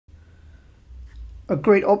a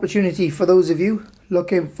great opportunity for those of you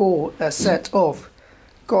looking for a set of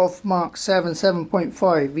Golf Mk7 7.5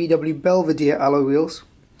 VW Belvedere alloy wheels.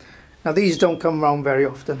 Now these don't come around very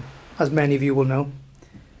often, as many of you will know.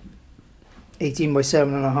 18 by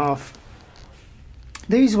 7.5.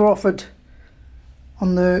 These were offered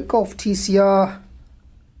on the Golf TCR,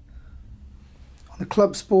 on the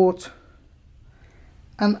Clubsport,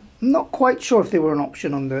 and I'm not quite sure if they were an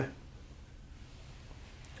option on the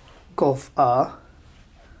Golf R,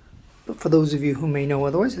 but for those of you who may know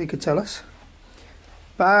otherwise, they could tell us.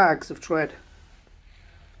 Bags of tread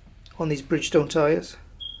on these Bridgestone tyres,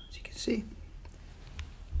 as you can see.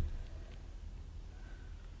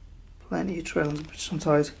 Plenty of tread on the Bridgestone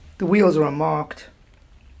tyres. The wheels are unmarked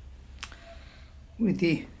with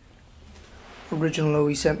the original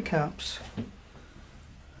OE centre caps.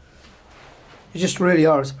 They just really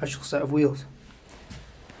are a special set of wheels.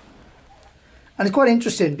 And it's quite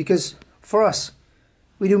interesting because for us,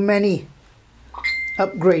 we do many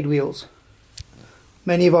upgrade wheels.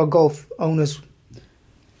 Many of our Golf owners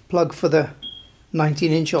plug for the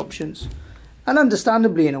 19-inch options. And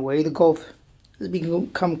understandably, in a way, the Golf has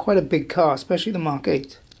become quite a big car, especially the Mark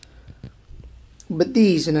 8. But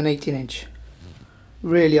these in an 18-inch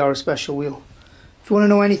really are a special wheel. If you want to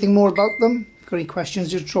know anything more about them, if you've got any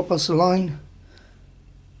questions, just drop us a line.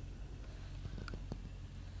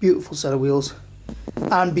 Beautiful set of wheels,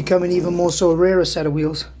 and becoming even more so a rarer set of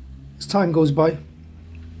wheels as time goes by.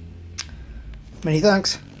 Many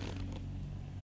thanks.